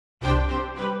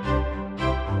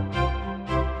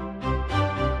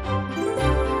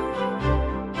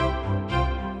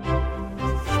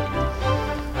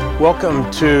Welcome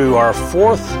to our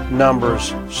fourth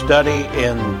Numbers study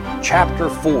in chapter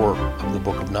 4 of the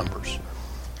book of Numbers.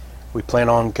 We plan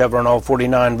on covering all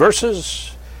 49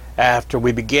 verses after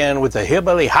we begin with the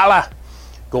Hillbilly Holla,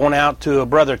 going out to a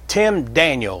brother Tim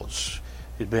Daniels,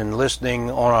 who's been listening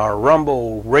on our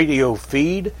Rumble radio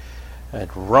feed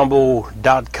at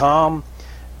rumble.com.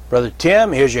 Brother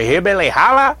Tim, here's your Hillbilly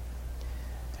Holla.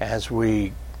 As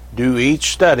we do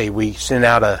each study, we send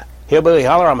out a Hillbilly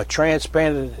Holler. I'm a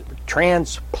transplanted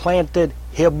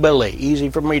hillbilly. Easy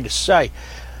for me to say.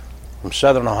 From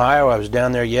Southern Ohio. I was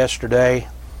down there yesterday.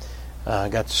 I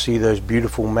got to see those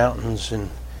beautiful mountains in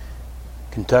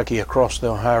Kentucky across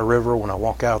the Ohio River when I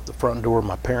walk out the front door of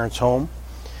my parents' home.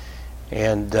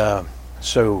 And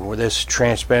so this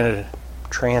transplanted,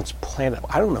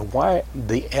 I don't know why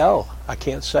the L, I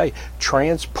can't say,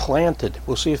 transplanted.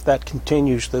 We'll see if that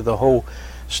continues through the whole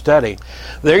study.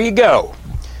 There you go.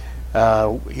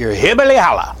 Your Hillbilly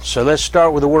Holla. So let's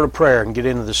start with a word of prayer and get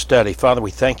into the study. Father,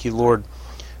 we thank you, Lord,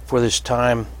 for this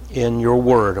time in your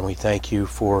word, and we thank you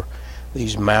for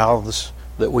these mouths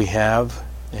that we have,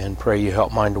 and pray you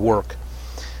help mine to work.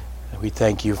 We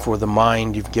thank you for the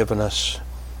mind you've given us,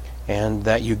 and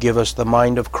that you give us the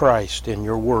mind of Christ in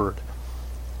your word.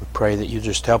 We pray that you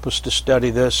just help us to study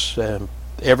this.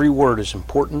 Every word is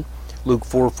important. Luke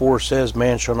 4:4 says,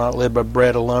 man shall not live by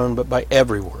bread alone, but by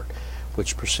every word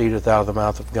which proceedeth out of the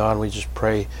mouth of God. We just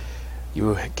pray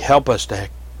you help us to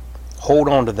hold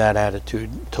on to that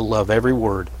attitude, to love every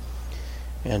word,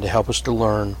 and to help us to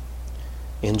learn.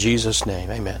 In Jesus'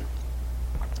 name, amen.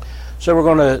 So we're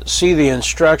going to see the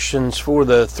instructions for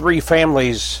the three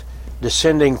families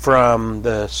descending from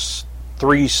the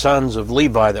three sons of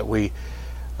Levi that we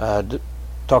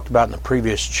talked about in the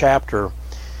previous chapter.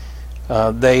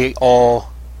 They all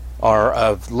are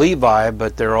of Levi,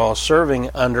 but they're all serving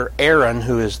under Aaron,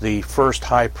 who is the first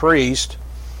high priest,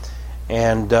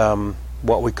 and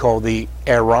what we call the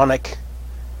Aaronic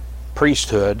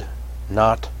priesthood,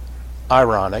 not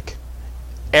ironic,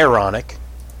 Aaronic.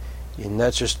 And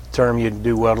that's just a term you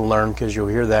do well to learn, because you'll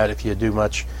hear that if you do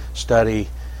much study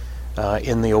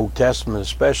in the Old Testament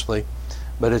especially,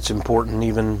 but it's important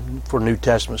even for New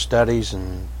Testament studies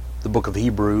and the book of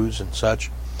Hebrews and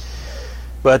such.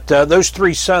 But those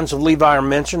three sons of Levi are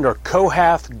mentioned are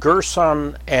Kohath,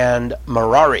 Gershon, and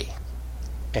Merari.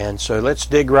 And so let's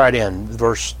dig right in.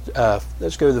 Let's go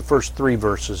to the first three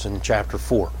verses in chapter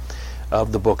 4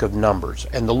 of the book of Numbers.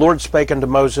 And the Lord spake unto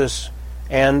Moses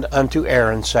and unto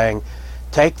Aaron, saying,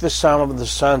 take the sum of the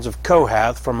sons of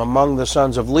Kohath from among the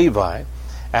sons of Levi,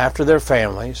 after their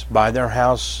families, by the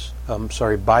house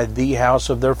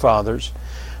of their fathers,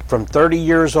 from 30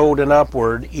 years old and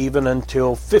upward, even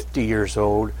until 50 years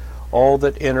old, all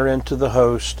that enter into the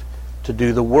host to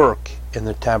do the work in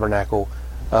the tabernacle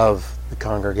of the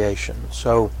congregation.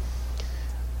 So,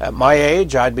 at my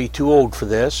age, I'd be too old for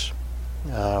this.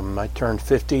 I turned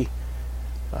 50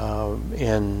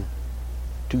 in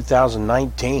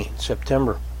 2019,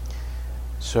 September.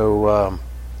 So,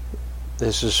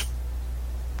 this is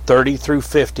 30 through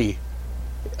 50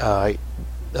 of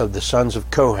the sons of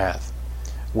Kohath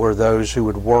were those who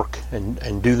would work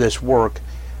and do this work,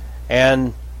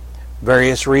 and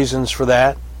various reasons for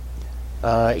that.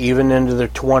 Even into their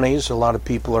 20s, a lot of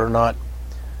people are not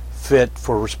fit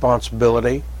for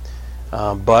responsibility,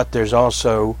 but there's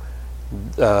also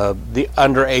the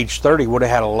under age 30 would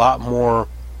have had a lot more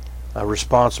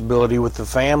responsibility with the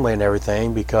family and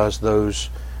everything, because their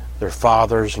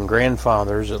fathers and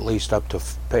grandfathers, at least up to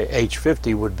age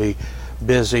 50, would be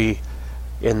busy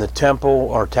in the temple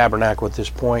or tabernacle at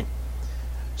this point.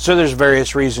 So there's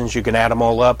various reasons. You can add them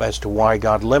all up as to why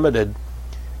God limited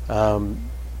from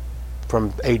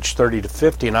age 30 to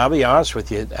 50. And I'll be honest with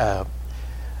you,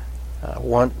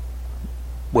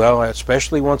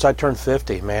 especially once I turned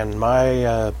 50, man,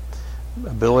 my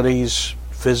abilities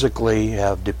physically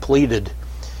have depleted,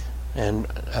 and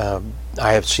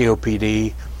I have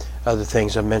COPD, other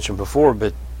things I mentioned before,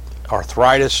 but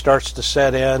arthritis starts to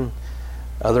set in.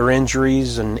 Other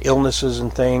injuries and illnesses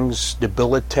and things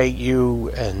debilitate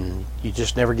you, and you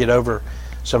just never get over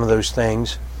some of those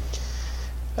things.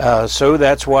 So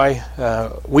that's why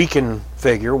we can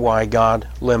figure why God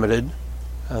limited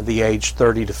the age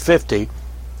 30 to 50.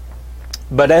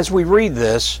 But as we read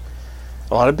this,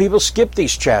 a lot of people skip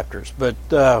these chapters. But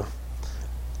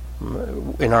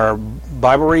in our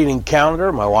Bible reading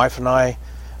calendar, my wife and I,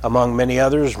 among many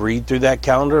others, read through that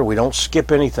calendar. We don't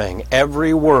skip anything.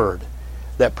 Every word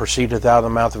that proceedeth out of the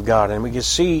mouth of God. And we can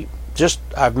see,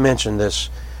 I've mentioned this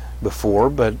before,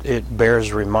 but it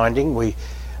bears reminding,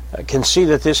 can see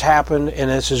that this happened, and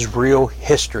this is real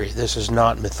history. This is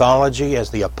not mythology, as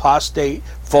the apostate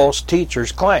false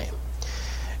teachers claim.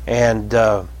 And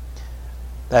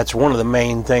that's one of the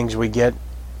main things we get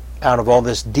out of all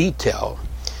this detail.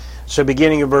 So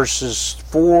beginning in verses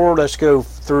 4, let's go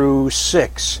through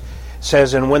 6. It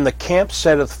says, "And when the camp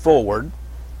setteth forward,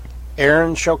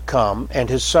 Aaron shall come and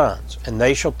his sons, and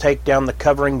they shall take down the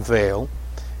covering veil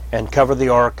and cover the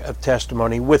ark of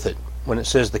testimony with it." When it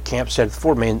says the camp setteth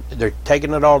forward, I mean they're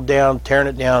taking it all down, tearing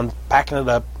it down, packing it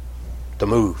up to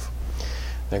move.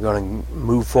 They're going to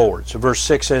move forward. So verse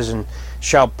 6 says, "And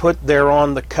shall put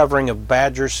thereon the covering of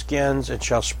badger skins, and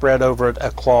shall spread over it a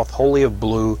cloth wholly of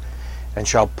blue, and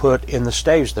shall put in the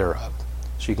staves thereof."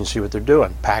 So you can see what they're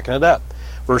doing, packing it up.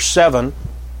 Verse 7,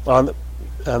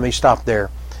 let me stop there.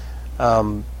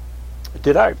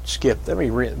 Did I skip? Let me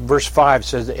read. Verse 5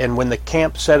 says, "And when the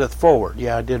camp setteth forward."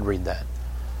 Yeah, I did read that.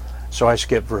 So I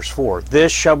skipped verse 4.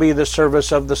 "This shall be the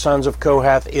service of the sons of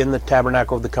Kohath in the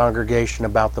tabernacle of the congregation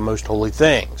about the most holy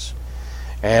things.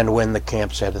 And when the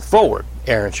camp setteth forward,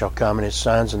 Aaron shall come and his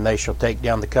sons, and they shall take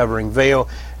down the covering veil,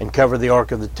 and cover the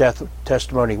ark of the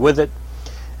testimony with it,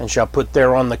 and shall put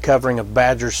thereon the covering of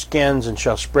badger skins, and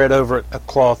shall spread over it a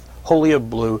cloth wholly of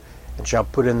blue, and shall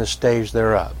put in the staves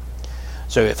thereof."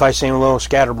 So if I seem a little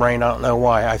scatterbrained, I don't know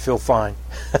why. I feel fine.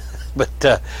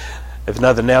 But if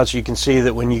nothing else, you can see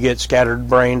that when you get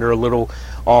scattered-brained or a little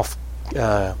off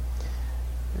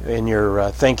in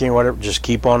your thinking or whatever, just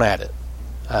keep on at it.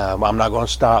 I'm not going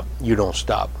to stop. You don't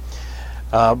stop.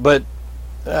 But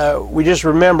we just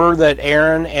remember that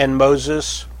Aaron and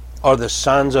Moses are the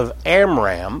sons of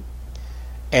Amram,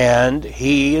 and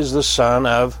he is the son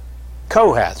of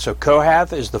Kohath. So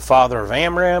Kohath is the father of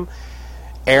Amram.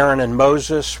 Aaron and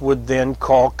Moses would then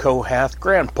call Kohath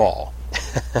grandpa.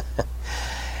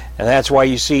 And that's why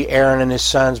you see Aaron and his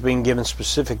sons being given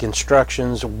specific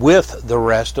instructions with the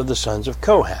rest of the sons of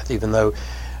Kohath, even though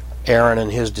Aaron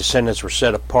and his descendants were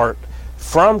set apart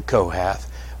from Kohath.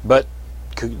 But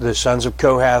the sons of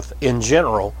Kohath in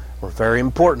general were very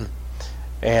important.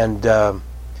 And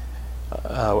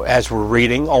as we're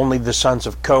reading, only the sons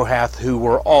of Kohath, who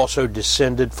were also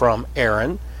descended from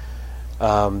Aaron,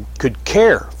 could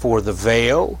care for the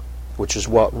veil, which is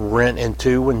what rent in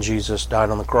two when Jesus died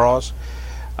on the cross,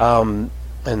 and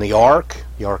the ark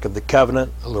of the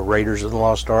covenant, the Raiders of the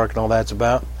Lost Ark, and all that's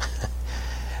about,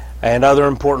 and other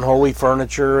important holy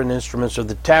furniture and instruments of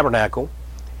the tabernacle.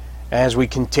 As we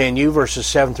continue, verses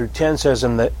 7 through 10 says,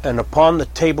 "And upon the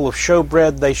table of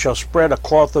showbread they shall spread a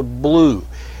cloth of blue,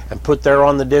 and put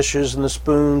thereon the dishes and the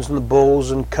spoons and the bowls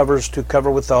and covers to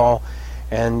cover withal,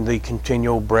 and the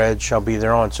continual bread shall be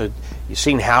thereon." So you've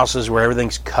seen houses where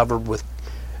everything's covered with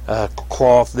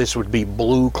cloth. This would be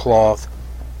blue cloth,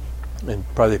 and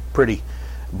probably pretty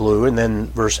blue. And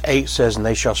then verse 8 says, "And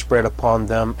they shall spread upon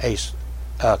them a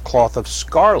cloth of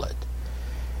scarlet,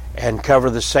 and cover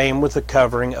the same with the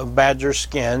covering of badger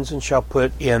skins, and shall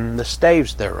put in the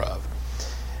staves thereof."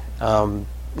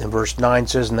 And verse 9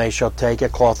 says, "And they shall take a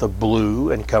cloth of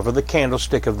blue, and cover the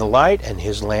candlestick of the light, and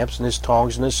his lamps, and his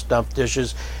tongs, and his snuff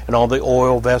dishes, and all the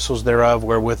oil vessels thereof,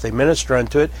 wherewith they minister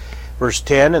unto it." Verse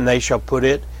 10, "And they shall put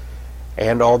it,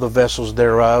 and all the vessels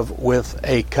thereof, with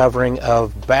a covering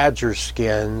of badger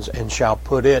skins, and shall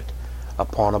put it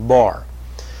upon a bar."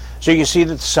 So you can see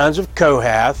that the sons of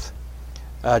Kohath,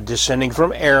 descending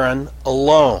from Aaron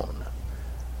alone,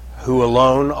 who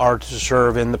alone are to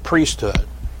serve in the priesthood,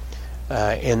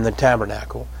 in the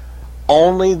tabernacle.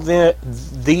 Only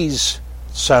these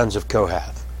sons of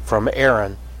Kohath from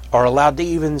Aaron are allowed to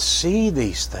even see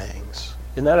these things.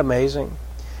 Isn't that amazing?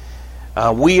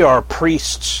 We are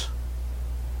priests.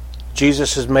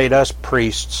 Jesus has made us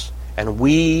priests, and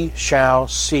we shall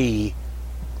see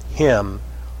him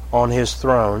on his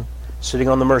throne, sitting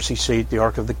on the mercy seat, the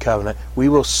Ark of the Covenant. We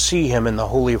will see him in the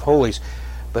Holy of Holies,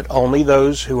 but only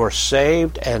those who are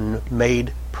saved and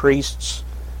made priests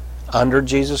under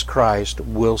Jesus Christ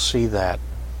will see that.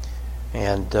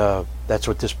 And that's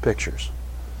what this pictures.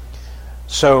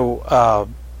 So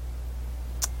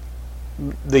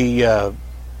the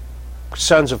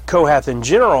sons of Kohath in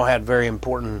general had very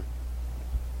important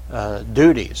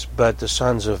duties, but the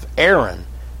sons of Aaron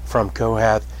from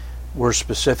Kohath were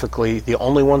specifically the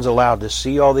only ones allowed to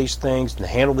see all these things and to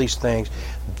handle these things.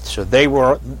 So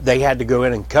they had to go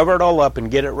in and cover it all up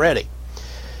and get it ready.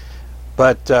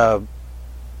 But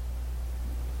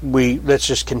let's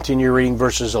just continue reading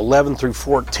verses 11 through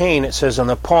 14. It says,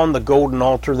 "And upon the golden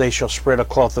altar they shall spread a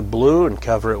cloth of blue, and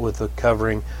cover it with a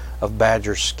covering of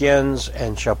badger skins,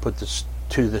 and shall put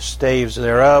to the staves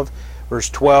thereof." Verse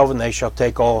 12, "And they shall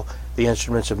take all the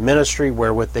instruments of ministry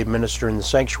wherewith they minister in the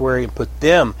sanctuary, and put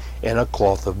them in a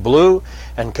cloth of blue,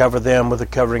 and cover them with a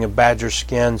covering of badger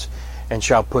skins, and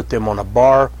shall put them on a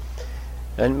bar.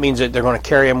 And it means that they're going to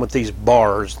carry them with these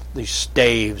bars, these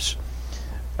staves.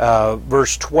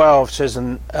 Verse 12 says,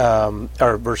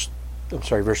 verse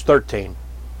 13.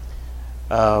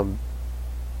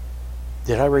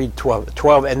 Did I read 12?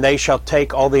 12, and they shall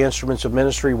take all the instruments of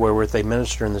ministry wherewith they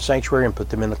minister in the sanctuary, and put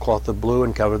them in the cloth of blue,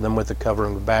 and cover them with the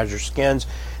covering of badger skins,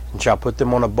 and shall put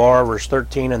them on a bar. Verse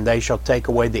 13, and they shall take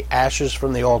away the ashes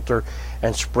from the altar,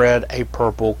 and spread a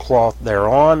purple cloth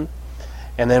thereon.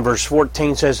 And then verse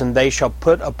 14 says, and they shall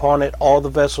put upon it all the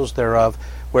vessels thereof,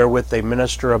 wherewith they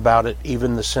minister about it,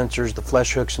 even the censers, the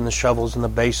flesh hooks, and the shovels, and the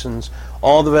basins,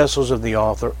 all the vessels of the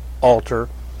altar.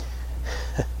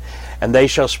 And they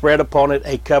shall spread upon it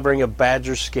a covering of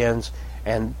badger skins,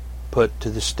 and put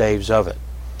to the staves of it.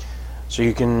 So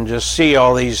you can just see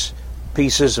all these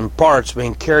pieces and parts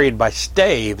being carried by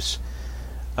staves,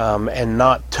 and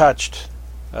not touched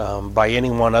by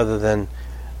anyone other than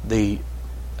the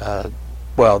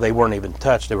they weren't even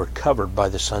touched, they were covered by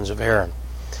the sons of Aaron.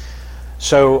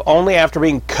 So only after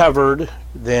being covered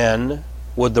then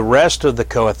would the rest of the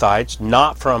Kohathites,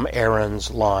 not from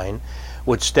Aaron's line,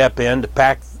 would step in to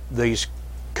pack these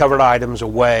covered items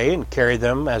away and carry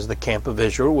them as the camp of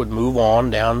Israel would move on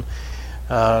down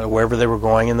wherever they were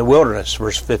going in the wilderness.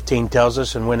 Verse 15 tells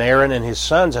us, and when Aaron and his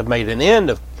sons have made an end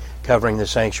of covering the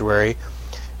sanctuary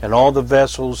and all the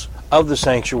vessels of the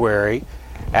sanctuary,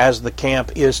 as the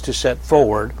camp is to set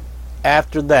forward,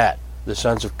 after that the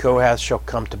sons of Kohath shall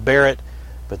come to bear it,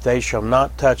 but they shall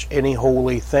not touch any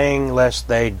holy thing, lest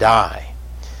they die.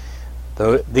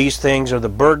 These things are the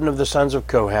burden of the sons of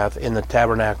Kohath in the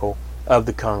tabernacle of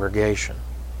the congregation.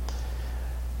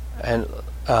 And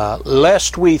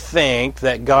lest we think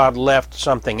that God left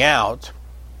something out,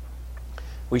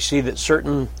 we see that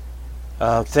certain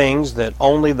things that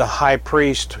only the high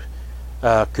priest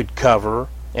could cover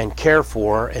and care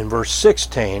for in verse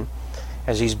 16,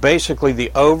 as he's basically the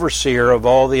overseer of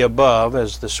all the above,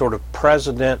 as the sort of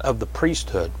president of the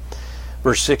priesthood.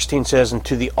 Verse 16 says, and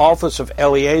to the office of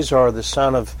Eleazar the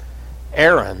son of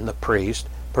Aaron the priest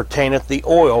pertaineth the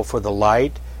oil for the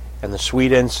light, and the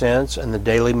sweet incense, and the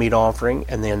daily meat offering,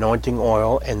 and the anointing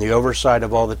oil, and the oversight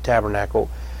of all the tabernacle,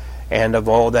 and of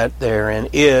all that therein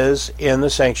is in the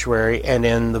sanctuary, and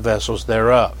in the vessels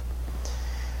thereof.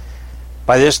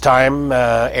 By this time,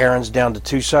 Aaron's down to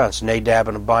two sons. Nadab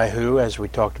and Abihu, as we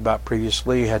talked about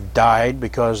previously, had died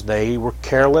because they were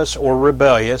careless or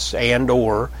rebellious, and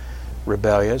were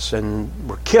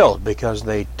killed because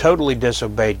they totally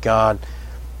disobeyed God,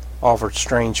 offered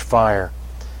strange fire.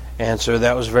 And so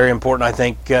that was very important. I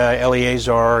think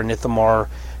Eleazar and Ithamar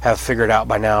have figured out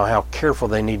by now how careful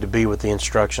they need to be with the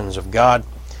instructions of God.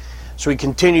 So we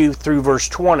continue through verse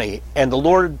 20. And the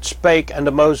Lord spake unto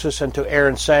Moses and to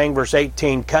Aaron, saying, verse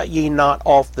 18, cut ye not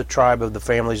off the tribe of the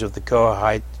families of the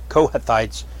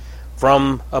Kohathites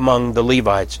from among the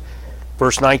Levites.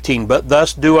 Verse 19, but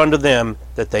thus do unto them,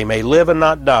 that they may live and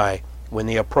not die, when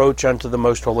they approach unto the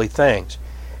most holy things.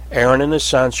 Aaron and his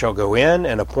sons shall go in,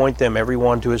 and appoint them every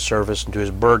one to his service and to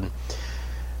his burden.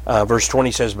 Verse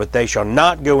 20 says, but they shall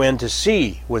not go in to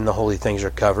see when the holy things are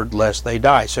covered, lest they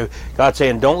die. So God's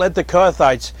saying, don't let the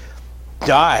Kohathites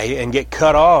die and get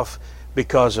cut off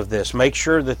because of this. Make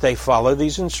sure that they follow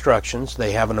these instructions.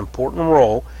 They have an important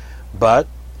role, but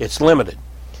it's limited.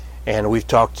 And we've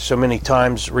talked so many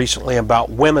times recently about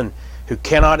women who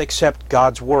cannot accept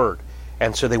God's word,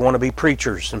 and so they want to be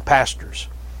preachers and pastors.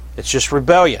 It's just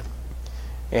rebellion.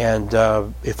 And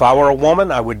if I were a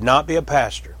woman, I would not be a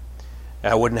pastor.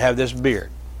 I wouldn't have this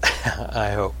beard,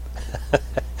 I hope.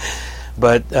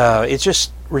 But it's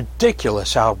just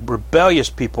ridiculous how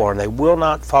rebellious people are, and they will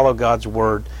not follow God's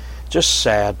word. Just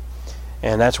sad.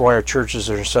 And that's why our churches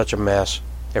are in such a mess.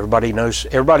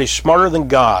 Everybody's smarter than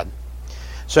God.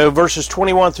 So verses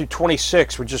 21 through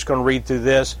 26, we're just going to read through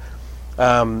this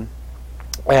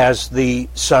as the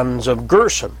sons of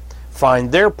Gershom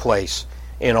find their place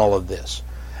in all of this.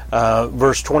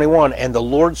 Verse 21, and the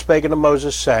Lord spake unto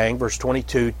Moses, saying, verse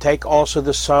 22, take also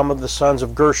the sum of the sons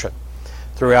of Gershom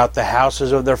throughout the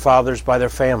houses of their fathers by their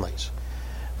families.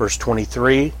 Verse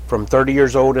 23, from 30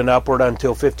 years old and upward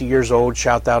until 50 years old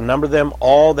shalt thou number them,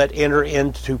 all that enter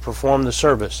in to perform the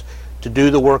service, to do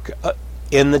the work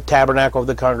in the tabernacle of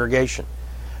the congregation.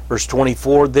 Verse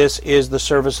 24, this is the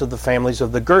service of the families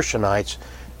of the Gershonites,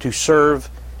 to serve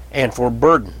and for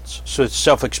burdens. So it's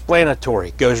self-explanatory.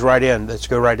 It goes right in. Let's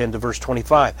go right into verse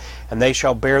 25. And they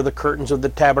shall bear the curtains of the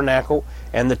tabernacle,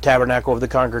 and the tabernacle of the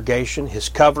congregation, his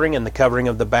covering, and the covering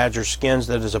of the badger skins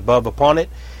that is above upon it,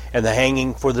 and the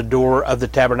hanging for the door of the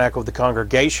tabernacle of the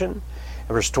congregation.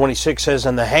 Verse 26 says,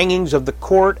 and the hangings of the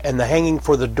court, and the hanging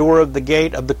for the door of the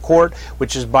gate of the court,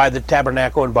 which is by the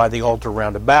tabernacle and by the altar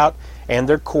round about, and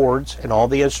their cords, and all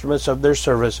the instruments of their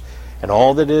service, and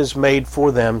all that is made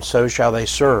for them, so shall they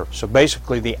serve. So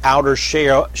basically the outer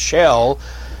shell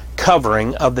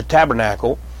covering of the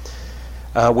tabernacle,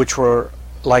 which were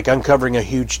like uncovering a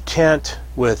huge tent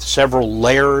with several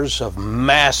layers of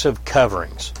massive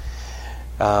coverings.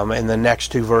 And the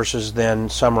next two verses then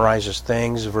summarizes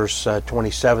things. Verse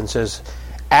 27 says,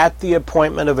 at the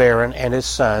appointment of Aaron and his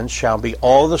sons shall be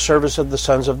all the service of the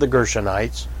sons of the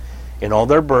Gershonites, in all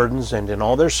their burdens and in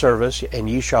all their service, and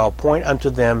ye shall appoint unto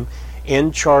them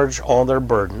in charge all their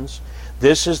burdens.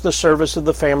 This is the service of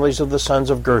the families of the sons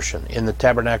of Gershon in the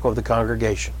tabernacle of the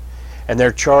congregation. And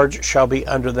their charge shall be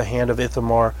under the hand of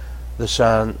Ithamar, the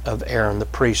son of Aaron the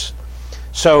priest.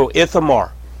 So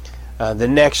Ithamar, the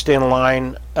next in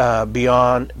line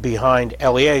behind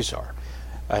Eleazar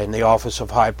in the office of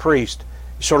high priest,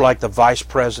 sort of like the vice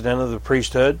president of the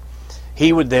priesthood,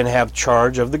 he would then have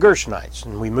charge of the Gershonites.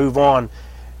 And we move on.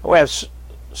 We have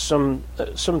something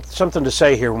to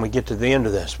say here when we get to the end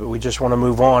of this, but we just want to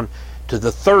move on to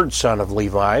the third son of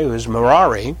Levi, who is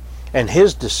Merari, and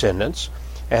his descendants.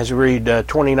 As we read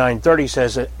 29:30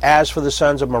 says, as for the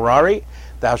sons of Merari,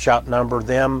 thou shalt number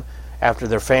them after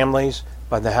their families,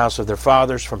 by the house of their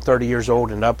fathers, from 30 years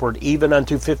old and upward, even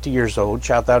unto 50 years old,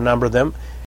 shalt thou number them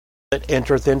that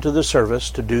entereth into the service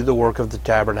to do the work of the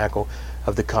tabernacle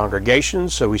of the congregation.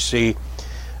 So we see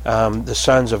the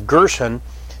sons of Gershon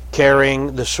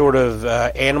carrying the sort of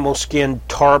animal skin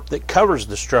tarp that covers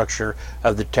the structure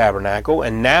of the tabernacle.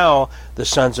 And now the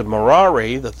sons of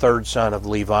Merari, the third son of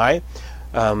Levi,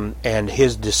 and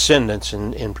his descendants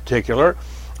in particular,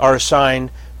 are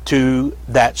assigned to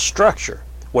that structure.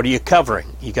 What are you covering?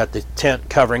 You got the tent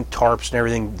covering, tarps and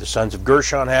everything the sons of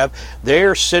Gershon have.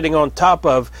 They're sitting on top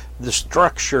of the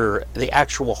structure, the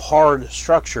actual hard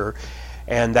structure,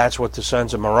 and that's what the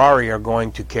sons of Merari are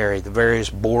going to carry, the various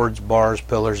boards, bars,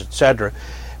 pillars, etc.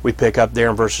 We pick up there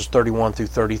in verses 31 through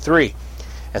 33.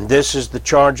 And this is the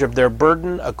charge of their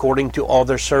burden, according to all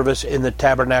their service in the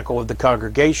tabernacle of the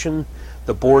congregation,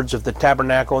 the boards of the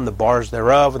tabernacle, and the bars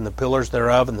thereof, and the pillars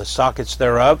thereof, and the sockets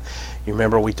thereof. You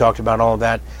remember we talked about all of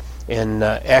that in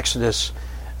Exodus,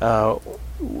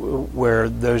 where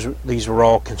these were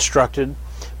all constructed.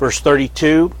 Verse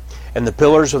 32, and the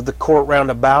pillars of the court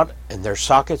round about, and their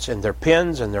sockets, and their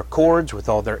pins, and their cords, with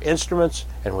all their instruments,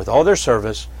 and with all their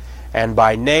service. And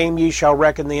by name ye shall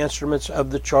reckon the instruments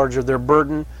of the charge of their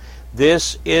burden.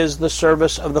 This is the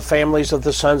service of the families of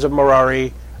the sons of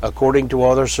Merari, according to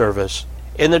all their service,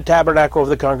 in the tabernacle of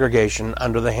the congregation,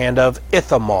 under the hand of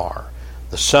Ithamar,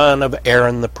 the son of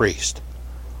Aaron the priest.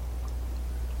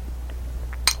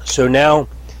 So now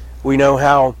we know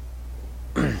how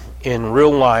in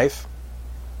real life,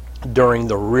 during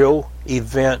the real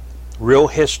event, real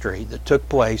history that took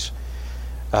place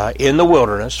in the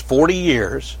wilderness, 40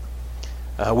 years,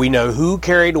 we know who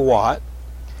carried what,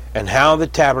 and how the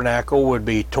tabernacle would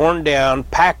be torn down,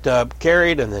 packed up,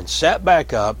 carried, and then set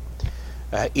back up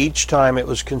each time it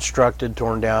was constructed,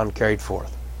 torn down, carried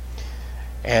forth.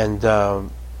 And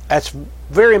that's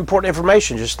very important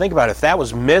information. Just think about it. If that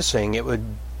was missing, it would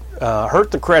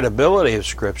hurt the credibility of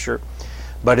Scripture,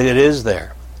 but it is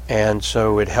there. And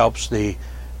so it helps the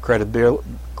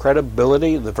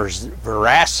credibility, the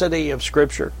veracity of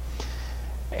Scripture.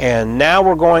 And now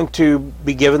we're going to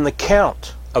be given the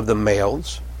count of the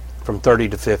males from 30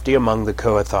 to 50 among the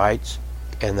Kohathites.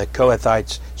 And the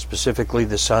Kohathites, specifically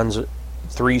the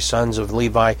three sons of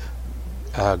Levi,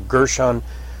 Gershon,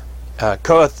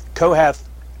 Kohath,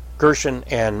 Gershon,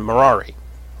 and Merari.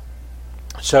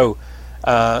 So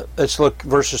let's look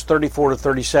verses 34 to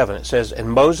 37. It says, and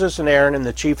Moses and Aaron and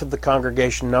the chief of the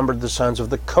congregation numbered the sons of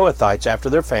the Kohathites after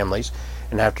their families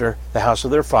and after the house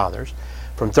of their fathers,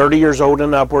 from 30 years old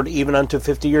and upward, even unto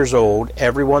 50 years old,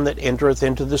 everyone that entereth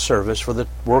into the service for the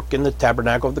work in the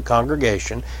tabernacle of the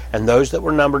congregation, and those that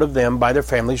were numbered of them by their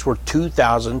families were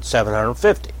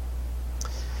 2,750.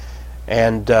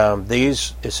 And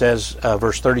these, it says,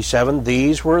 verse 37,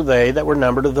 these were they that were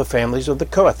numbered of the families of the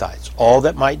Kohathites, all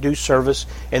that might do service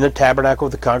in the tabernacle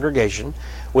of the congregation,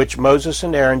 which Moses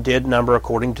and Aaron did number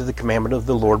according to the commandment of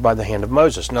the Lord by the hand of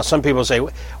Moses. Now some people say,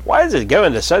 why does it go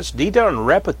into such detail and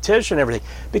repetition and everything?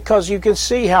 Because you can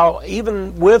see how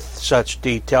even with such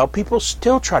detail, people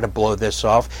still try to blow this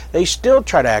off. They still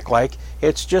try to act like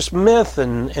it's just myth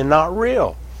and not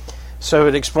real. So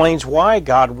it explains why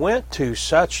God went to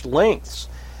such lengths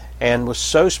and was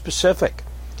so specific.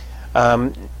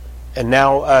 And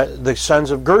now the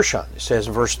sons of Gershon, it says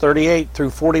in verse 38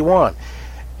 through 41,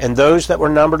 And those that were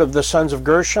numbered of the sons of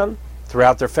Gershon,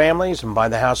 throughout their families and by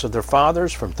the house of their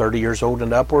fathers, from 30 years old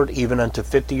and upward, even unto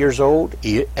 50 years old,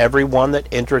 every one that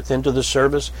entereth into the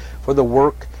service for the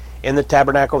work in the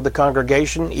tabernacle of the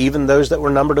congregation, even those that were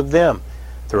numbered of them,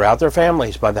 throughout their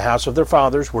families by the house of their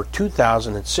fathers, were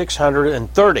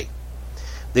 2,630.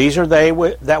 These are they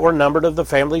that were numbered of the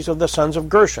families of the sons of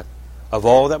Gershon, of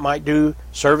all that might do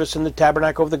service in the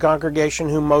tabernacle of the congregation,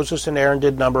 whom Moses and Aaron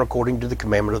did number according to the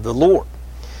commandment of the Lord.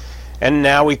 And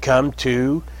now we come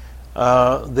to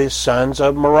the sons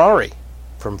of Merari,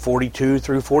 from 42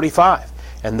 through 45.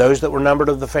 And those that were numbered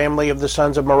of the family of the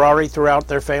sons of Merari throughout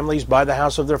their families by the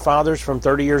house of their fathers, from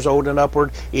 30 years old and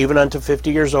upward, even unto 50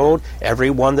 years old,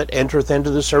 every one that entereth into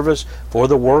the service for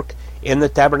the work in the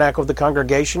tabernacle of the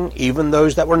congregation, even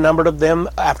those that were numbered of them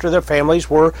after their families,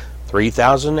 were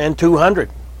 3,200.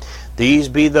 These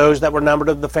be those that were numbered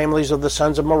of the families of the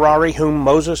sons of Merari, whom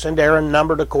Moses and Aaron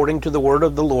numbered according to the word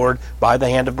of the Lord by the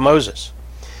hand of Moses.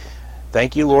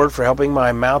 Thank you, Lord, for helping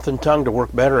my mouth and tongue to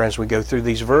work better as we go through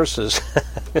these verses.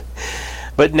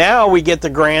 But now we get the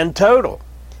grand total.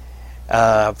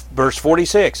 Verse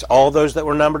 46, all those that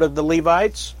were numbered of the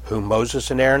Levites, whom Moses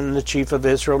and Aaron the chief of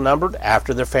Israel numbered,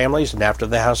 after their families and after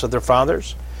the house of their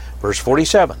fathers. Verse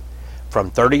 47,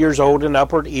 from 30 years old and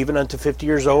upward, even unto 50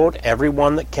 years old, every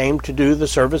one that came to do the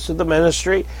service of the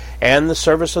ministry and the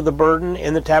service of the burden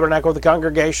in the tabernacle of the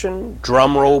congregation.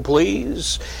 Drum roll,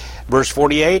 please. Verse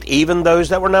 48, even those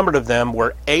that were numbered of them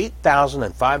were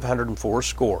 8,504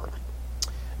 score.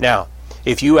 Now,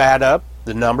 if you add up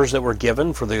the numbers that were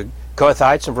given for the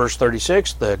Kohathites in verse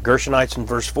 36, the Gershonites in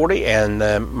verse 40, and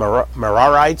the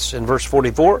Merarites in verse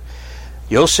 44,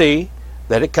 you'll see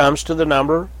that it comes to the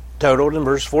number totaled in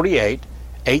verse 48,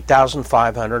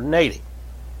 8,580.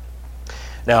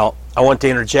 Now, I want to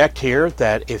interject here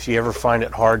that if you ever find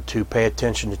it hard to pay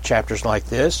attention to chapters like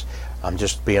this, I'm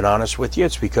just being honest with you,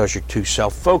 it's because you're too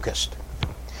self-focused.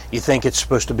 You think it's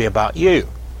supposed to be about you,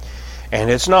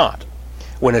 and it's not.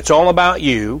 When it's all about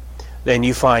you, then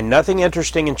you find nothing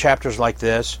interesting in chapters like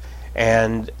this,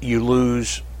 and you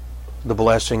lose the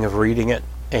blessing of reading it,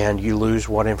 and you lose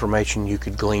what information you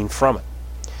could glean from it.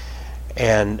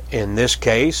 And in this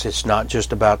case, it's not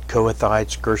just about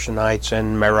Kohathites, Gershonites,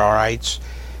 and Merarites.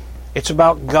 It's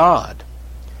about God.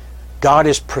 God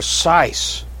is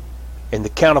precise in the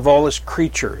count of all his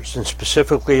creatures, and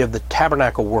specifically of the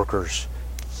tabernacle workers,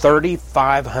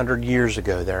 3,500 years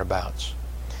ago, thereabouts.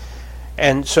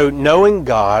 And so knowing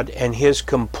God and his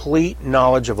complete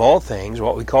knowledge of all things,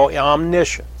 what we call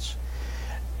omniscience,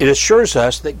 it assures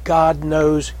us that God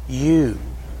knows you.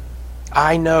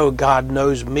 I know God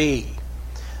knows me.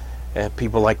 And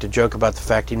people like to joke about the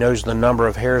fact he knows the number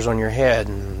of hairs on your head,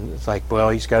 and it's like, well,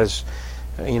 he's got his,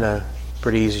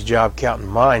 pretty easy job counting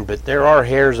mine, but there are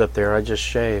hairs up there. I just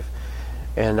shave,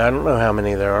 and I don't know how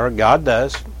many there are. God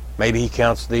does. Maybe he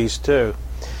counts these too.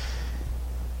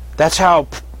 That's how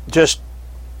just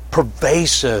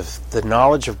pervasive the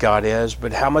knowledge of God is,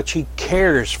 but how much he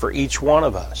cares for each one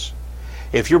of us.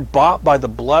 If you're bought by the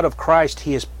blood of Christ,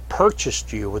 he has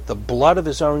purchased you with the blood of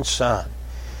his own Son,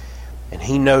 and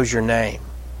he knows your name.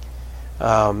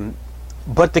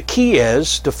 But the key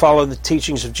is to follow the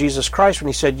teachings of Jesus Christ when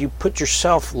he said you put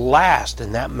yourself last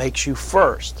and that makes you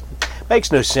first.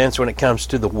 Makes no sense when it comes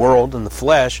to the world and the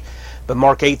flesh, but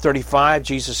Mark 8:35,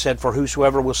 Jesus said, for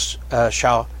whosoever will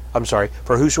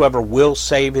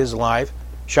save his life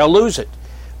shall lose it,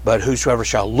 but whosoever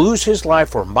shall lose his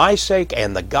life for my sake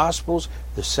and the gospel's,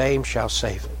 the same shall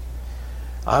save it.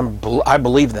 I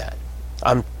believe that.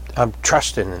 I'm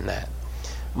trusting in that.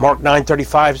 Mark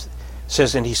 9:35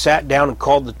 says, and he sat down and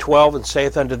called the 12 and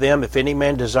saith unto them, if any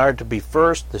man desire to be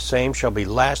first, the same shall be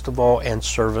last of all and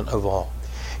servant of all.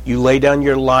 You lay down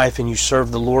your life and you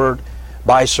serve the Lord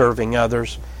by serving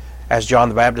others. As John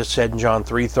the Baptist said in John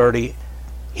 3:30,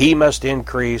 he must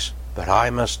increase, but I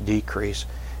must decrease.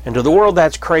 And to the world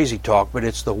that's crazy talk, but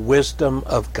it's the wisdom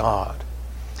of God.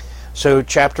 So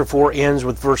chapter 4 ends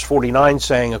with verse 49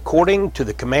 saying, according to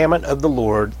the commandment of the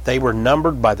Lord, they were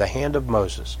numbered by the hand of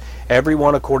Moses, every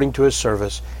one according to his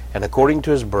service and according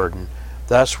to his burden.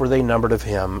 Thus were they numbered of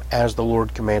him, as the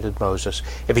Lord commanded Moses.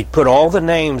 If he put all the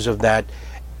names of that,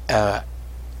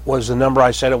 was the number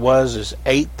I said it was, is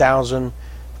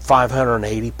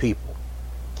 8,580 people.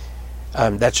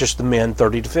 That's just the men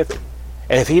 30 to 50.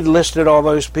 And if he'd listed all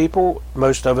those people,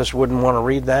 most of us wouldn't want to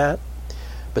read that.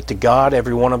 But to God,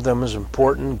 every one of them is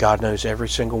important. God knows every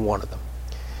single one of them.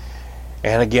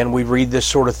 And again, we read this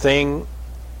sort of thing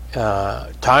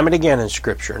time and again in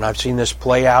Scripture. And I've seen this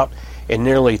play out in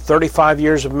nearly 35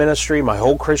 years of ministry, my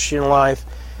whole Christian life.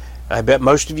 I bet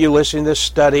most of you listening to this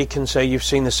study can say you've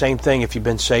seen the same thing if you've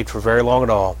been saved for very long at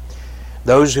all.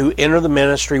 Those who enter the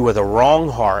ministry with a wrong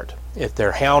heart, if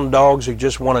they're hound dogs who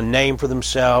just want a name for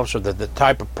themselves, or they're the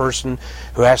type of person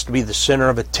who has to be the center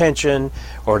of attention,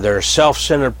 or they're a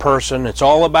self-centered person, it's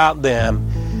all about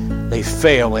them, they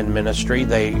fail in ministry.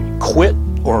 They quit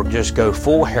or just go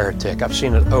full heretic. I've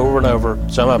seen it over and over.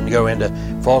 Some of them go into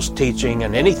false teaching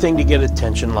and anything to get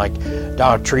attention, like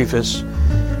Diotrephes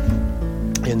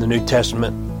in the New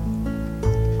Testament.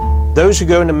 Those who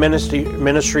go into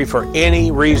ministry for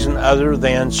any reason other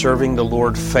than serving the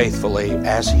Lord faithfully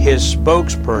as His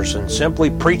spokesperson, simply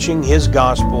preaching His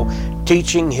gospel,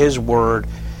 teaching His word,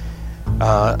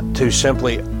 to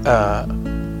simply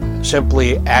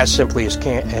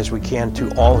as we can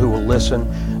to all who will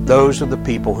listen, those are the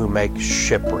people who make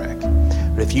shipwreck.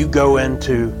 But if you go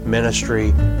into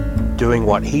ministry doing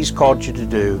what He's called you to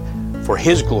do for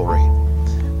His glory,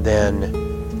 then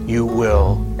you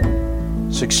will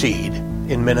succeed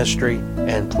in ministry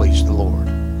and please the Lord.